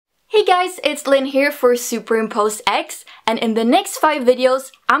Hey guys, it's Lynn here for Superimpose X, and in the next 5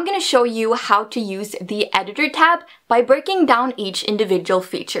 videos, I'm gonna show you how to use the Editor tab by breaking down each individual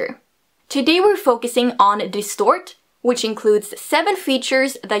feature. Today we're focusing on Distort, which includes 7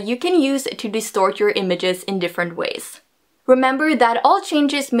 features that you can use to distort your images in different ways. Remember that all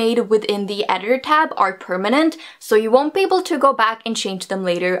changes made within the Editor tab are permanent, so you won't be able to go back and change them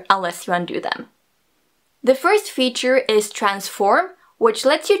later unless you undo them. The first feature is Transform, which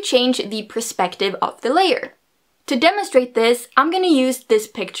lets you change the perspective of the layer. To demonstrate this, I'm going to use this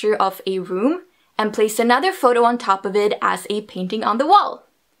picture of a room and place another photo on top of it as a painting on the wall.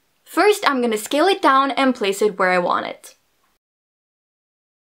 First, I'm going to scale it down and place it where I want it.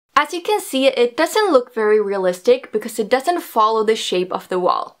 As you can see, it doesn't look very realistic because it doesn't follow the shape of the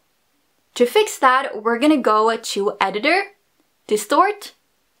wall. To fix that, we're going to go to Editor, Distort,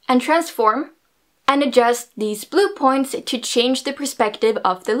 and Transform, and adjust these blue points to change the perspective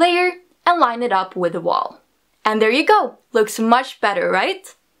of the layer and line it up with the wall. And there you go! Looks much better,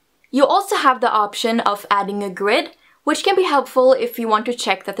 right? You also have the option of adding a grid, which can be helpful if you want to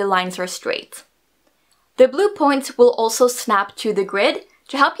check that the lines are straight. The blue points will also snap to the grid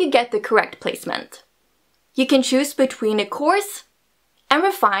to help you get the correct placement. You can choose between a coarse and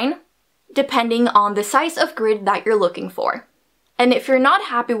refine, depending on the size of grid that you're looking for. And if you're not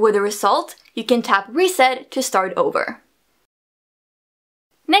happy with the result, you can tap Reset to start over.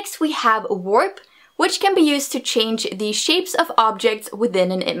 Next we have Warp, which can be used to change the shapes of objects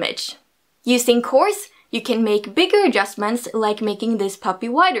within an image. Using Coarse, you can make bigger adjustments, like making this puppy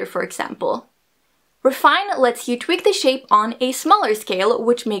wider, for example. Refine lets you tweak the shape on a smaller scale,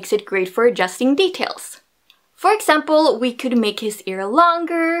 which makes it great for adjusting details. For example, we could make his ear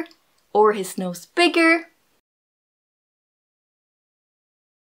longer, or his nose bigger.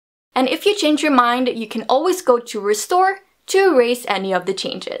 And if you change your mind, you can always go to Restore to erase any of the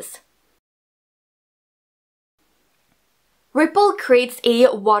changes. Ripple creates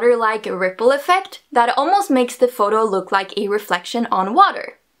a water-like ripple effect that almost makes the photo look like a reflection on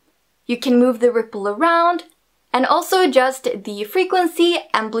water. You can move the ripple around and also adjust the frequency,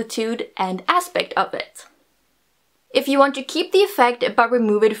 amplitude, and aspect of it. If you want to keep the effect but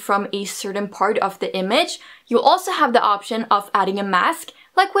remove it from a certain part of the image, you also have the option of adding a mask,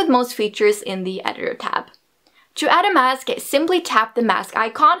 like with most features in the Editor tab. To add a mask, simply tap the mask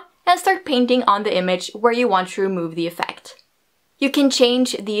icon and start painting on the image where you want to remove the effect. You can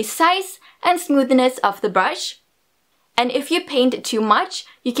change the size and smoothness of the brush, and if you paint too much,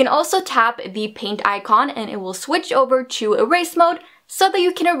 you can also tap the paint icon and it will switch over to erase mode so that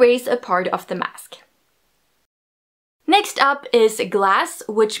you can erase a part of the mask. Next up is Glass,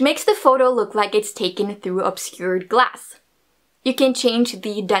 which makes the photo look like it's taken through obscured glass. You can change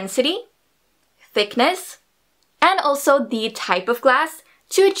the density, thickness, and also the type of glass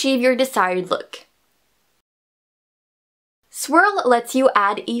to achieve your desired look. Swirl lets you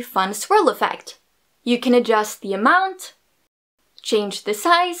add a fun swirl effect. You can adjust the amount, change the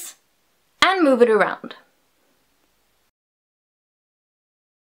size, and move it around.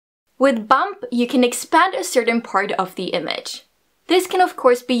 With Bump, you can expand a certain part of the image. This can of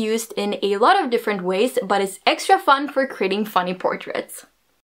course be used in a lot of different ways, but it's extra fun for creating funny portraits.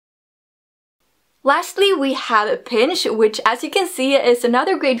 Lastly, we have Pinch, which as you can see is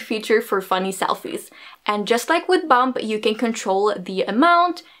another great feature for funny selfies. And just like with Bump, you can control the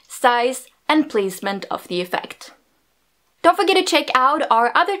amount, size, and placement of the effect. Don't forget to check out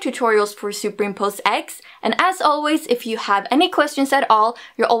our other tutorials for Superimpose X, and as always, if you have any questions at all,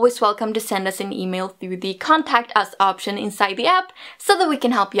 you're always welcome to send us an email through the Contact Us option inside the app so that we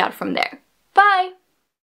can help you out from there. Bye!